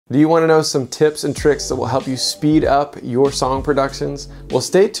Do you want to know some tips and tricks that will help you speed up your song productions? Well,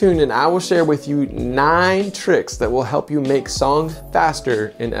 stay tuned and I will share with you 9 tricks that will help you make songs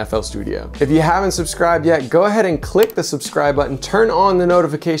faster in FL Studio. If you haven't subscribed yet, go ahead and click the subscribe button, turn on the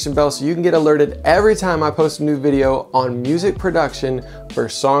notification bell so you can get alerted every time I post a new video on music production for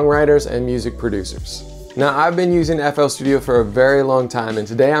songwriters and music producers. Now, I've been using FL Studio for a very long time, and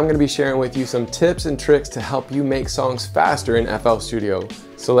today I'm going to be sharing with you some tips and tricks to help you make songs faster in FL Studio.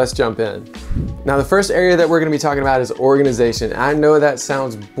 So let's jump in. Now, the first area that we're going to be talking about is organization. I know that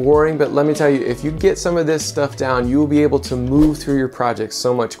sounds boring, but let me tell you, if you get some of this stuff down, you will be able to move through your project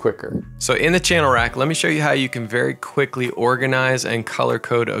so much quicker. So in the channel rack, let me show you how you can very quickly organize and color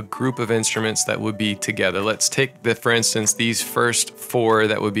code a group of instruments that would be together. Let's take, for instance, these first 4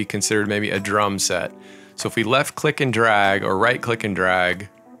 that would be considered maybe a drum set. So if we left click and drag or right click and drag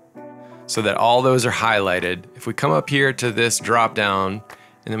so that all those are highlighted, if we come up here to this drop down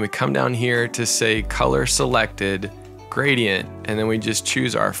and then we come down here to say color selected, gradient, and then we just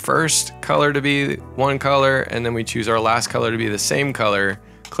choose our first color to be one color and then we choose our last color to be the same color,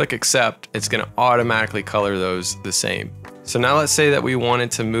 click accept, it's gonna automatically color those the same. So now let's say that we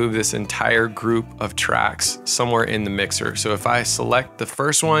wanted to move this entire group of tracks somewhere in the mixer. So if I select the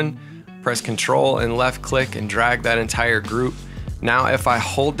first one, press Control and left click and drag that entire group. Now if I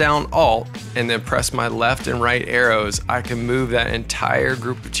hold down Alt and then press my left and right arrows, I can move that entire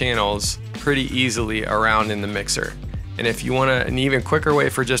group of channels pretty easily around in the mixer. And if you want an even quicker way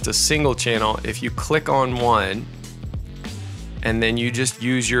for just a single channel, if you click on one and then you just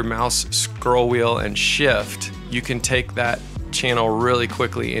use your mouse scroll wheel and shift, you can take that channel really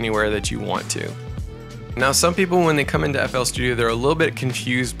quickly anywhere that you want to. Now, some people, when they come into FL Studio, they're a little bit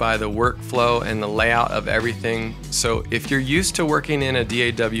confused by the workflow and the layout of everything. So if you're used to working in a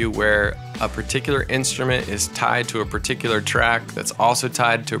DAW where a particular instrument is tied to a particular track that's also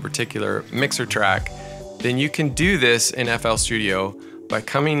tied to a particular mixer track, then you can do this in FL Studio by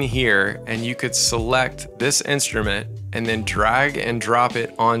coming here and you could select this instrument and then drag and drop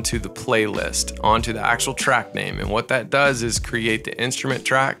it onto the playlist, onto the actual track name. And what that does is create the instrument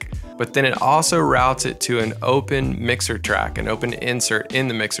track, but then it also routes it to an open mixer track, an open insert in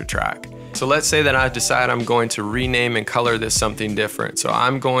the mixer track. So let's say that I decide I'm going to rename and color this something different. So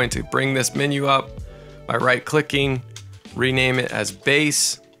I'm going to bring this menu up by right clicking, rename it as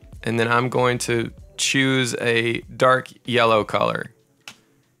bass, and then I'm going to choose a dark yellow color.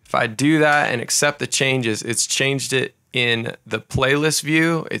 If I do that and accept the changes, it's changed it in the playlist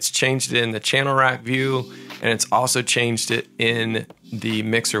view, it's changed it in the channel rack view, and it's also changed it in the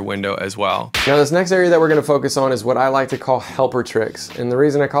mixer window as well. Now, this next area that we're gonna focus on is what I like to call helper tricks. And the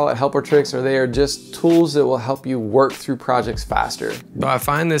reason I call it helper tricks are they are just tools that will help you work through projects faster. So I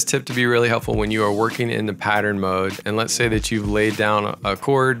find this tip to be really helpful when you are working in the pattern mode. And let's say that you've laid down a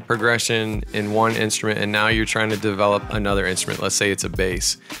chord progression in one instrument and now you're trying to develop another instrument. Let's say it's a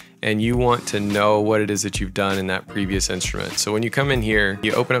bass, and you want to know what it is that you've done in that previous instrument. So when you come in here,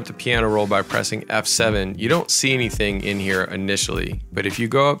 you open up the piano roll by pressing F7. You don't see anything in here initially, but if you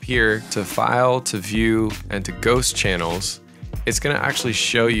go up here to File, to View, and to Ghost Channels, it's gonna actually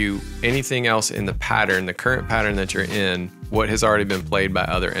show you anything else in the pattern, the current pattern that you're in, what has already been played by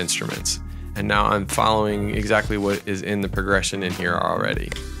other instruments. And now I'm following exactly what is in the progression in here already.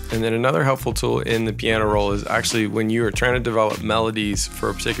 And then another helpful tool in the piano roll is actually when you are trying to develop melodies for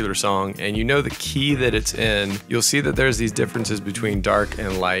a particular song and you know the key that it's in, you'll see that there's these differences between dark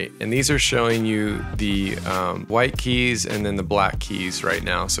and light. And these are showing you the white keys and then the black keys right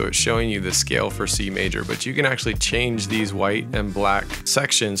now. So it's showing you the scale for C major, but you can actually change these white and black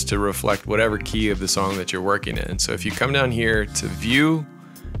sections to reflect whatever key of the song that you're working in. So if you come down here to View,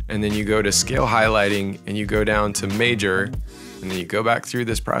 and then you go to Scale Highlighting and you go down to Major, and then you go back through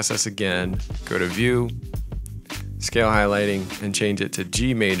this process again, go to View, Scale Highlighting, and change it to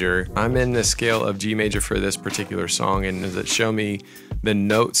G major. I'm in the scale of G major for this particular song, and does it show me the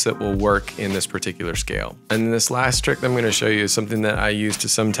notes that will work in this particular scale. And this last trick that I'm gonna show you is something that I use to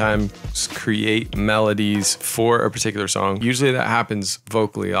sometimes create melodies for a particular song. Usually that happens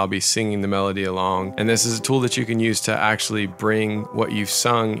vocally. I'll be singing the melody along. And this is a tool that you can use to actually bring what you've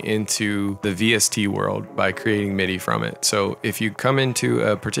sung into the VST world by creating MIDI from it. So if you come into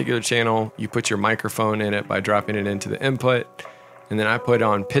a particular channel, you put your microphone in it by dropping it into the input, and then I put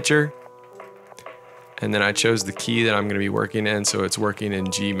on Pitcher, and then I chose the key that I'm going to be working in, so it's working in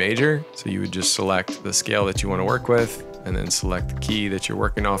G major. So you would just select the scale that you want to work with, and then select the key that you're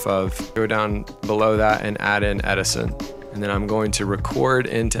working off of. Go down below that and add in Edison. and then I'm going to record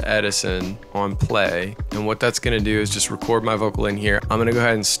into Edison on play. And what that's gonna do is just record my vocal in here. I'm gonna go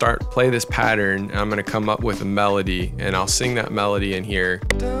ahead and play this pattern, and I'm gonna come up with a melody, and I'll sing that melody in here.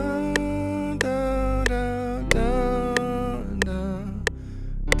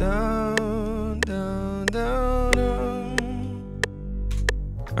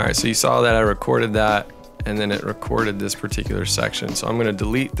 All right, so you saw that I recorded that, and then it recorded this particular section. So I'm gonna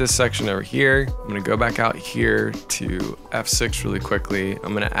delete this section over here. I'm gonna go back out here to F6 really quickly.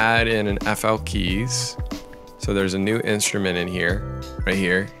 I'm gonna add in an FL keys. So there's a new instrument in here, right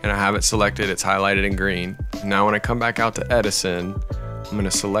here, and I have it selected, it's highlighted in green. Now when I come back out to Edison, I'm gonna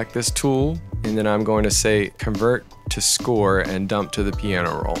select this tool, and then I'm going to say convert to score and dump to the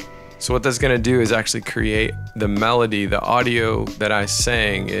piano roll. So what that's gonna do is actually create the melody, the audio that I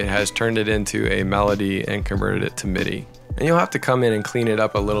sang, it has turned it into a melody and converted it to MIDI. And you'll have to come in and clean it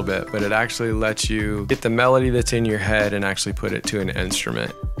up a little bit, but it actually lets you get the melody that's in your head and actually put it to an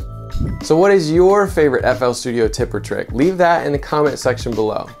instrument. So what is your favorite FL Studio tip or trick? Leave that in the comment section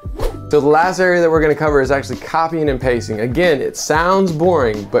below. So the last area that we're gonna cover is actually copying and pasting. Again, it sounds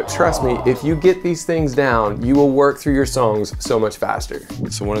boring, but trust me, if you get these things down, you will work through your songs so much faster.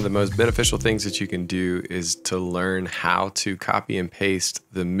 So one of the most beneficial things that you can do is to learn how to copy and paste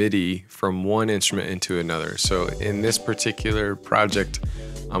the MIDI from one instrument into another. So in this particular project,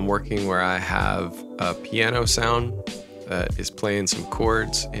 I'm working where I have a piano sound that is playing some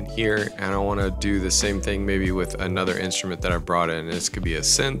chords in here, and I want to do the same thing maybe with another instrument that I brought in. This could be a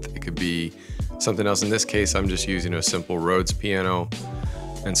synth, it could be something else. In this case, I'm just using a simple Rhodes piano.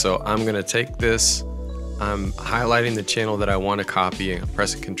 And so I'm going to take this, I'm highlighting the channel that I want to copy, and I'm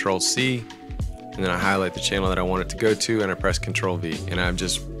pressing Control C, and then I highlight the channel that I want it to go to, and I press Control V, and I've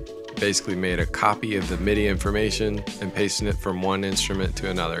just basically made a copy of the MIDI information and pasting it from one instrument to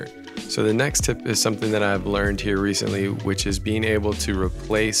another. So the next tip is something that I've learned here recently, which is being able to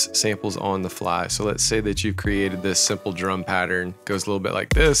replace samples on the fly. So let's say that you created this simple drum pattern, goes a little bit like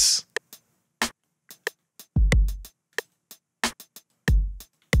this.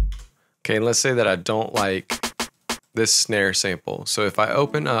 Okay, and let's say that I don't like this snare sample. So if I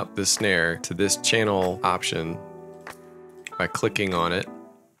open up the snare to this channel option by clicking on it,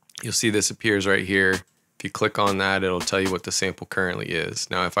 you'll see this appears right here. If you click on that, it'll tell you what the sample currently is.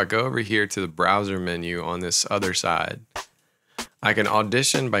 Now, if I go over here to the browser menu on this other side, I can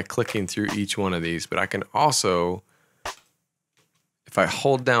audition by clicking through each one of these, but I can also, if I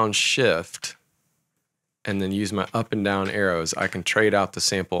hold down Shift and then use my up and down arrows, I can trade out the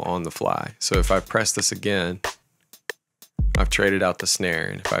sample on the fly. So if I press this again, I've traded out the snare,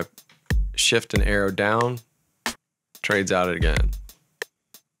 and if I shift an arrow down, trades out it again.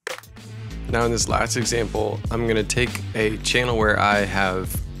 Now in this last example, I'm gonna take a channel where I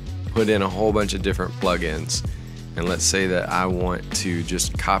have put in a whole bunch of different plugins. And let's say that I want to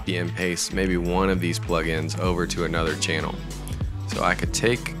just copy and paste maybe one of these plugins over to another channel. So I could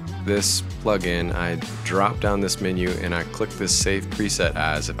take this plugin, I drop down this menu, and I click this Save Preset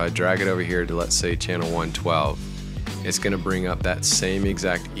As. If I drag it over here to, let's say, channel 112, it's gonna bring up that same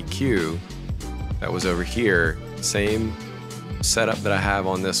exact EQ that was over here, same setup that I have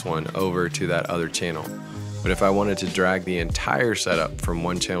on this one over to that other channel. But if I wanted to drag the entire setup from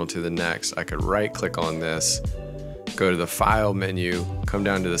one channel to the next, I could right click on this, go to the File menu, come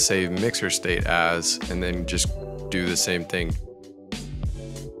down to the Save Mixer State As, and then just do the same thing.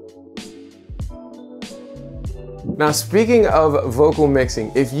 Now, speaking of vocal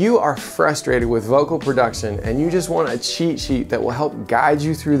mixing, if you are frustrated with vocal production and you just want a cheat sheet that will help guide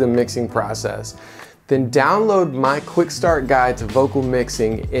you through the mixing process, then download my quick start guide to vocal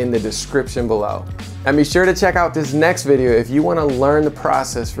mixing in the description below. And be sure to check out this next video if you want to learn the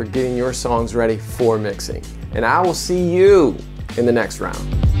process for getting your songs ready for mixing. And I will see you in the next round.